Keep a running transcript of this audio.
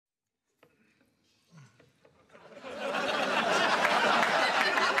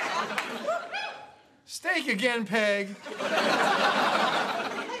Steak again, Peg. Now,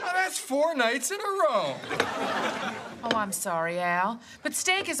 that's 4 nights in a row. Oh, I'm sorry, Al, but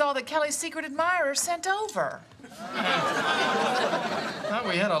steak is all that Kelly's secret admirer sent over. Thought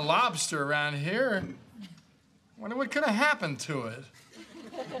we had a lobster around here. Wonder what could have happened to it.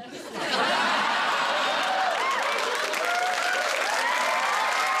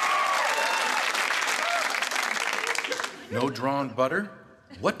 No drawn butter?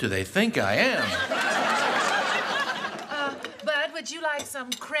 What do they think I am? Bud, would you like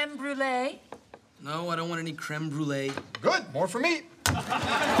some creme brulee? No, I don't want any creme brulee. Good, more for me.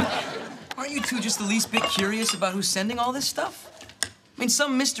 Aren't you two just the least bit curious about who's sending all this stuff? I mean,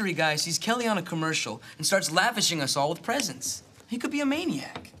 some mystery guy sees Kelly on a commercial and starts lavishing us all with presents. He could be a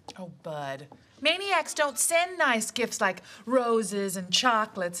maniac. Oh, Bud. Maniacs don't send nice gifts like roses and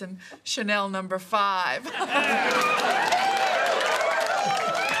chocolates and Chanel No. 5.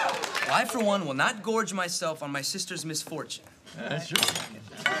 I, for one, will not gorge myself on my sister's misfortune. That's your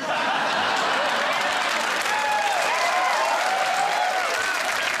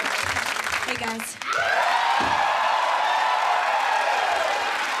Hey, guys.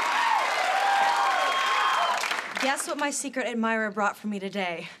 Guess what my secret admirer brought for me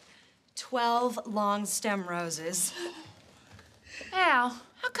today? 12 long stem roses. Al,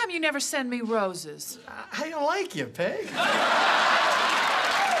 how come you never send me roses? I don't like you, Peg.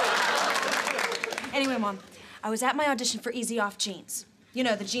 Anyway, Mom, I was at my audition for Easy Off jeans. You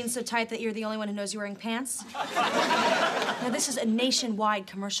know, the jeans so tight that you're the only one who knows you're wearing pants. Now, this is a nationwide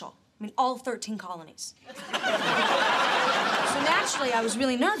commercial. I mean, all 13 colonies. So naturally, I was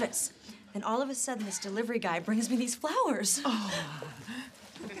really nervous. Then all of a sudden, this delivery guy brings me these flowers. Oh.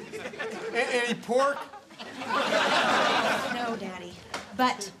 Any pork? No, Daddy.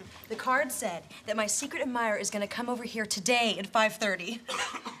 But the card said that my secret admirer is gonna come over here today at 5:30.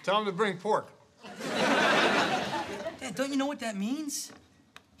 Tell him to bring pork. Dad, don't you know what that means?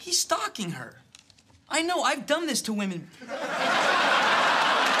 He's stalking her. I know, I've done this to women.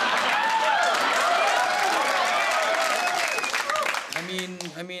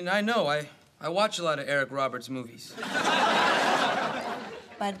 I know. I watch a lot of Eric Roberts movies.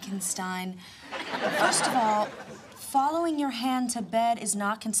 Budkenstein, first of all, following your hand to bed is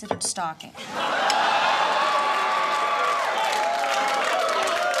not considered stalking.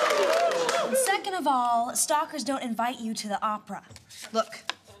 And second of all, stalkers don't invite you to the opera. Look,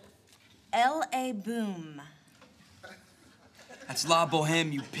 L.A. Boom. That's La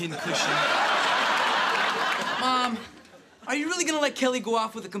Boheme, you pincushion. Mom, are you really gonna let Kelly go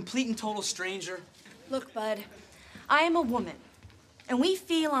off with a complete and total stranger? Look, Bud, I am a woman, and we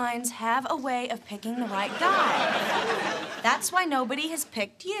felines have a way of picking the right guy. That's why nobody has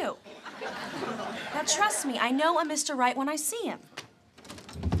picked you. Now, trust me, I know a Mr. Right when I see him.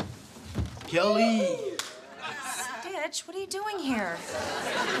 Kelly! Stitch, what are you doing here?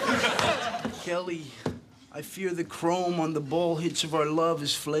 Kelly, I fear the chrome on the ball hitch of our love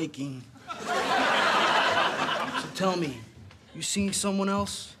is flaking. So tell me, you seen someone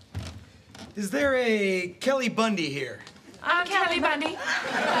else? Is there a Kelly Bundy here? I'm Kelly Bundy.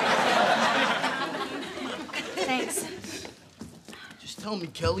 Thanks. Just tell me,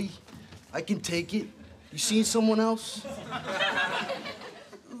 Kelly. I can take it. You seen someone else?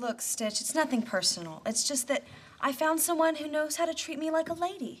 Look, Stitch, it's nothing personal. It's just that I found someone who knows how to treat me like a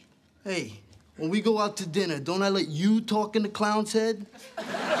lady. Hey, when we go out to dinner, don't I let you talk in the clown's head?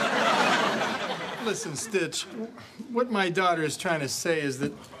 Listen, Stitch, what my daughter is trying to say is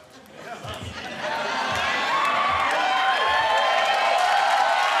that...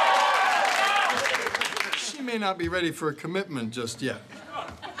 she may not be ready for a commitment just yet.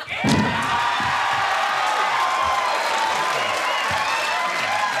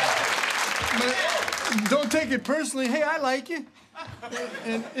 But don't take it personally. Hey, I like you.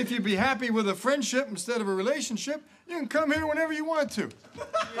 And if you'd be happy with a friendship instead of a relationship, you can come here whenever you want to.